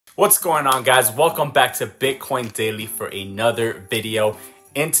What's going on, guys? Welcome back to Bitcoin Daily for another video.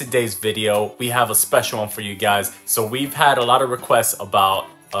 In today's video, we have a special one for you guys. So we've had a lot of requests about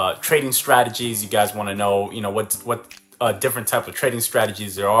trading strategies. You guys want to know, what different type of trading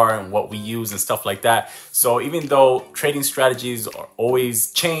strategies there are and what we use and stuff like that. So even though trading strategies are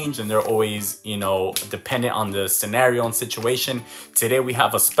always change and they're always, dependent on the scenario and situation, today we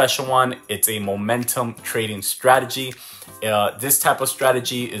have a special one. It's a momentum trading strategy. This type of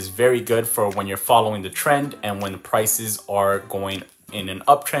strategy is very good for when you're following the trend and when the prices are going in an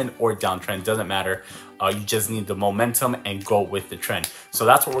uptrend or downtrend, doesn't matter. You just need the momentum and go with the trend. So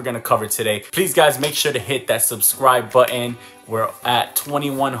that's what we're gonna cover today. Please guys, make sure to hit that subscribe button. We're at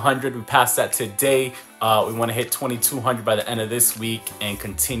 2,100, we passed that today. We wanna hit 2,200 by the end of this week and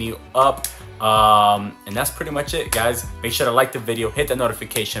continue up. And that's pretty much it, guys. Make sure to like the video, hit the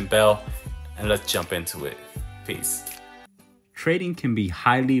notification bell, and let's jump into it. Peace. Trading can be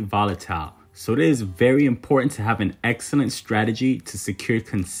highly volatile, so it is very important to have an excellent strategy to secure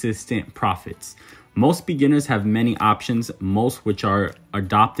consistent profits. Most beginners have many options, most which are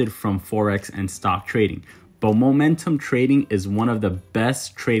adopted from Forex and stock trading. But momentum trading is one of the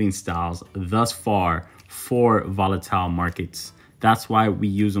best trading styles thus far for volatile markets. That's why we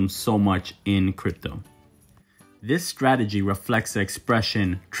use them so much in crypto. This strategy reflects the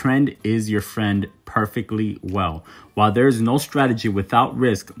expression, trend is your friend, perfectly well. While there is no strategy without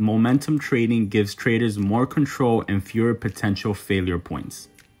risk, momentum trading gives traders more control and fewer potential failure points.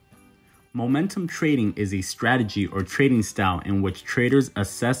 Momentum trading is a strategy or trading style in which traders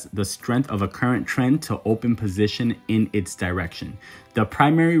assess the strength of a current trend to open position in its direction. The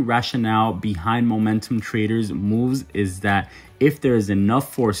primary rationale behind momentum traders' moves is that if there is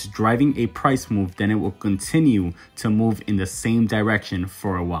enough force driving a price move, then it will continue to move in the same direction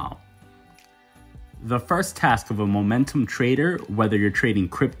for a while. The first task of a momentum trader, whether you're trading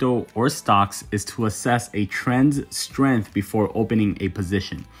crypto or stocks, is to assess a trend's strength before opening a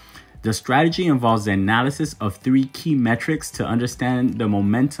position. The strategy involves the analysis of three key metrics to understand the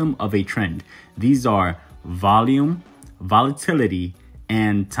momentum of a trend. These are volume, volatility,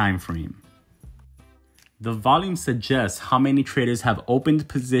 and time frame. The volume suggests how many traders have opened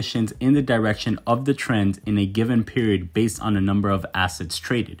positions in the direction of the trend in a given period based on the number of assets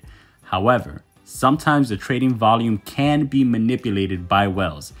traded. However, sometimes the trading volume can be manipulated by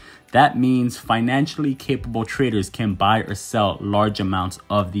whales. That means financially capable traders can buy or sell large amounts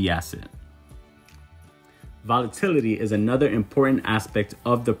of the asset. Volatility is another important aspect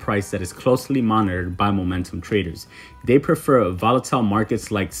of the price that is closely monitored by momentum traders. They prefer volatile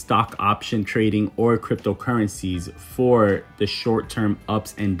markets like stock option trading or cryptocurrencies for the short-term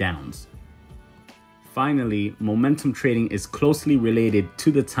ups and downs. Finally, momentum trading is closely related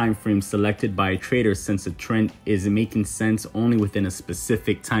to the time frame selected by a trader since a trend is making sense only within a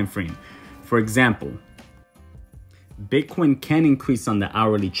specific time frame. For example, Bitcoin can increase on the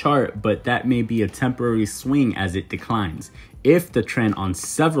hourly chart, but that may be a temporary swing as it declines. If the trend on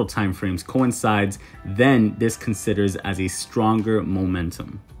several time frames coincides, then this considers as a stronger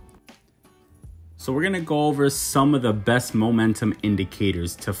momentum. So we're gonna go over some of the best momentum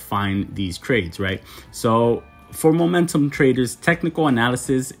indicators to find these trades, right? So for momentum traders, technical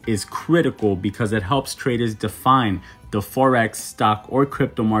analysis is critical because it helps traders define the Forex, stock, or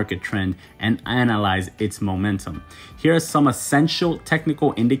crypto market trend and analyze its momentum. Here are some essential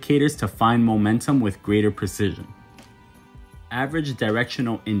technical indicators to find momentum with greater precision. Average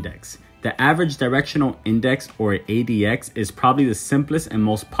directional index. The average directional index, or ADX, is probably the simplest and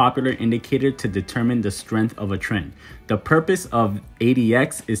most popular indicator to determine the strength of a trend. The purpose of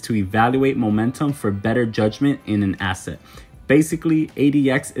ADX is to evaluate momentum for better judgment in an asset. Basically,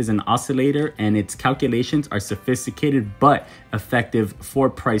 ADX is an oscillator and its calculations are sophisticated but effective for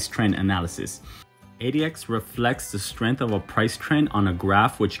price trend analysis. ADX reflects the strength of a price trend on a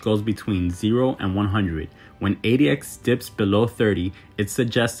graph which goes between 0 and 100. When ADX dips below 30, it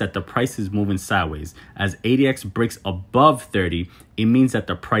suggests that the price is moving sideways. As ADX breaks above 30, it means that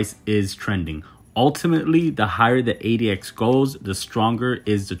the price is trending. Ultimately, the higher the ADX goes, the stronger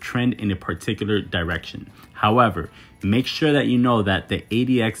is the trend in a particular direction. However, make sure that you know that the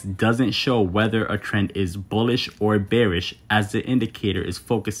ADX doesn't show whether a trend is bullish or bearish, as the indicator is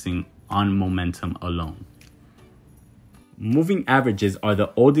focusing on momentum alone. Moving averages are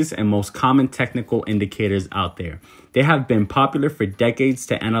the oldest and most common technical indicators out there. They have been popular for decades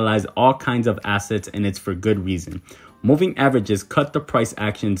to analyze all kinds of assets, and it's for good reason. Moving averages cut the price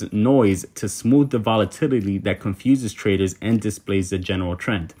action's noise to smooth the volatility that confuses traders and displays the general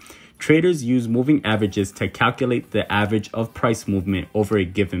trend. Traders use moving averages to calculate the average of price movement over a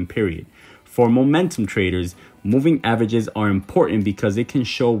given period. For momentum traders, moving averages are important because it can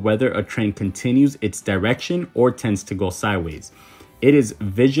show whether a trend continues its direction or tends to go sideways. It is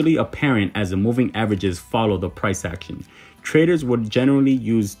visually apparent as the moving averages follow the price action. Traders would generally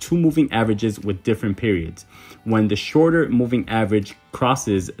use two moving averages with different periods. When the shorter moving average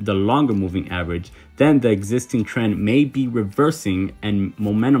crosses the longer moving average, then the existing trend may be reversing and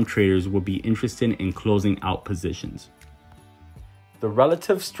momentum traders will be interested in closing out positions. The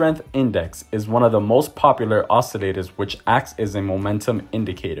Relative Strength Index is one of the most popular oscillators which acts as a momentum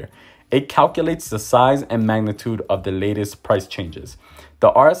indicator. It calculates the size and magnitude of the latest price changes. The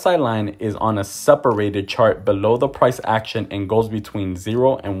RSI line is on a separated chart below the price action and goes between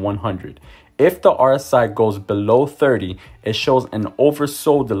 0 and 100. If the RSI goes below 30, it shows an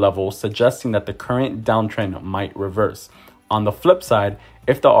oversold level, suggesting that the current downtrend might reverse. On the flip side,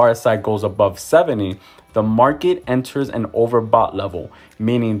 if the RSI goes above 70, the market enters an overbought level,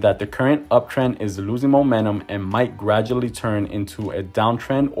 meaning that the current uptrend is losing momentum and might gradually turn into a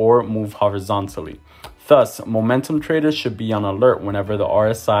downtrend or move horizontally. Thus, momentum traders should be on alert whenever the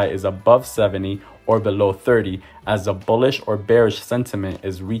RSI is above 70 or below 30, as the bullish or bearish sentiment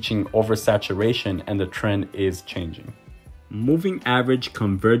is reaching oversaturation and the trend is changing. Moving Average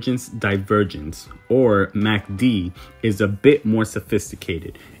Convergence Divergence, or MACD, is a bit more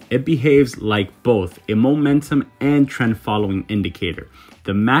sophisticated. It behaves like both a momentum and trend following indicator.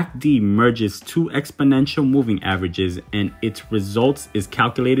 The MACD merges two exponential moving averages, and its results is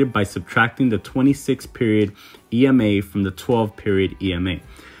calculated by subtracting the 26-period EMA from the 12-period EMA.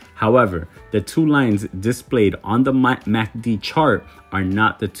 However, the two lines displayed on the MACD chart are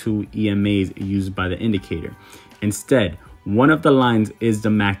not the two EMAs used by the indicator. Instead, one of the lines is the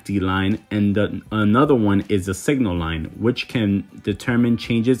MACD line and another one is the signal line, which can determine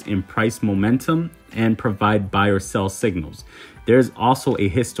changes in price momentum and provide buy or sell signals. There is also a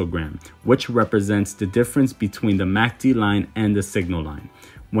histogram, which represents the difference between the MACD line and the signal line.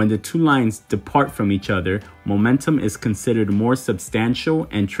 When the two lines depart from each other, momentum is considered more substantial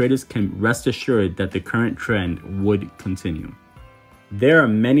and traders can rest assured that the current trend would continue. There are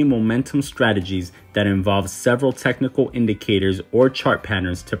many momentum strategies that involve several technical indicators or chart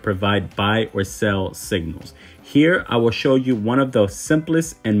patterns to provide buy or sell signals. Here, I will show you one of the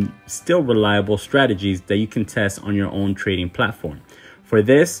simplest and still reliable strategies that you can test on your own trading platform. For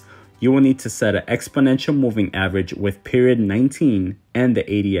this, you will need to set an exponential moving average with period 19 and the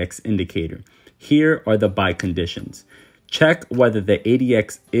ADX indicator. Here are the buy conditions. Check whether the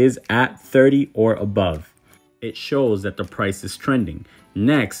ADX is at 30 or above. It shows that the price is trending.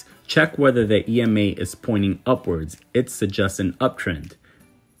 Next, check whether the EMA is pointing upwards. It suggests an uptrend.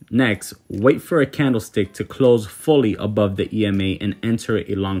 Next, wait for a candlestick to close fully above the EMA and enter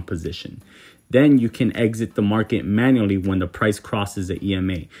a long position. Then you can exit the market manually when the price crosses the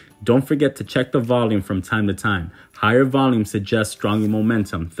EMA. Don't forget to check the volume from time to time. Higher volume suggests stronger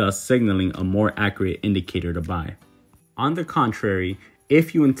momentum, thus signaling a more accurate indicator to buy. On the contrary,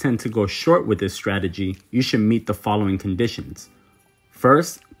 if you intend to go short with this strategy, you should meet the following conditions.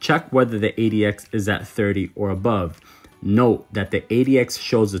 First, check whether the ADX is at 30 or above. Note that the ADX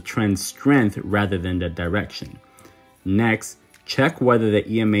shows the trend strength rather than the direction. Next, check whether the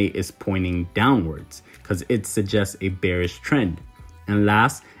EMA is pointing downwards because it suggests a bearish trend. And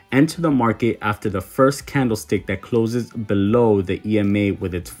last, enter the market after the first candlestick that closes below the EMA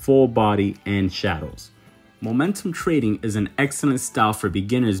with its full body and shadows. Momentum trading is an excellent style for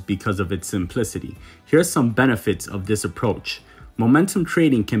beginners because of its simplicity. Here are some benefits of this approach. Momentum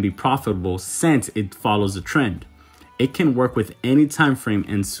trading can be profitable since it follows a trend. It can work with any time frame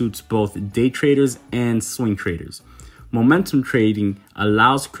and suits both day traders and swing traders. Momentum trading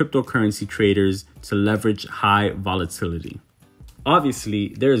allows cryptocurrency traders to leverage high volatility.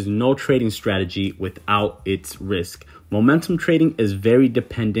 Obviously, there is no trading strategy without its risk. Momentum trading is very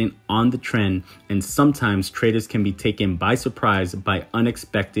dependent on the trend, and sometimes traders can be taken by surprise by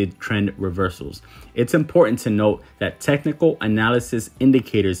unexpected trend reversals. It's important to note that technical analysis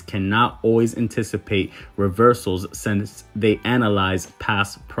indicators cannot always anticipate reversals since they analyze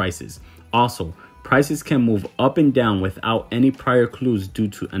past prices. Also, prices can move up and down without any prior clues due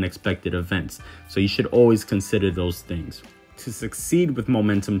to unexpected events, so you should always consider those things. To succeed with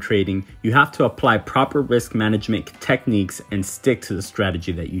momentum trading, you have to apply proper risk management techniques and stick to the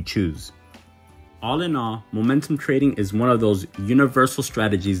strategy that you choose. All in all, momentum trading is one of those universal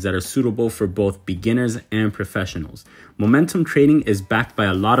strategies that are suitable for both beginners and professionals. Momentum trading is backed by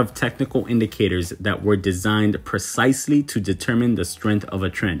a lot of technical indicators that were designed precisely to determine the strength of a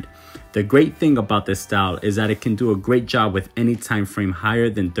trend. The great thing about this style is that it can do a great job with any time frame higher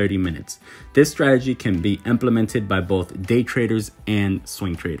than 30 minutes. This strategy can be implemented by both day traders and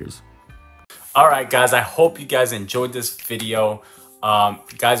swing traders. All right, guys, I hope you guys enjoyed this video.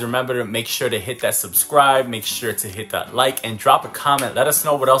 Guys, remember to make sure to hit that subscribe, make sure to hit that like, and drop a comment. Let us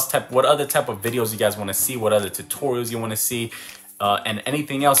know what other type of videos you guys want to see, what other tutorials you want to see, and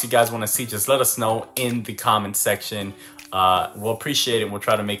anything else you guys want to see. Just let us know in the comment section. We'll appreciate it. We'll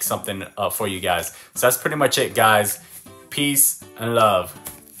try to make something for you guys. So that's pretty much it, guys. Peace and love.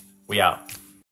 We out.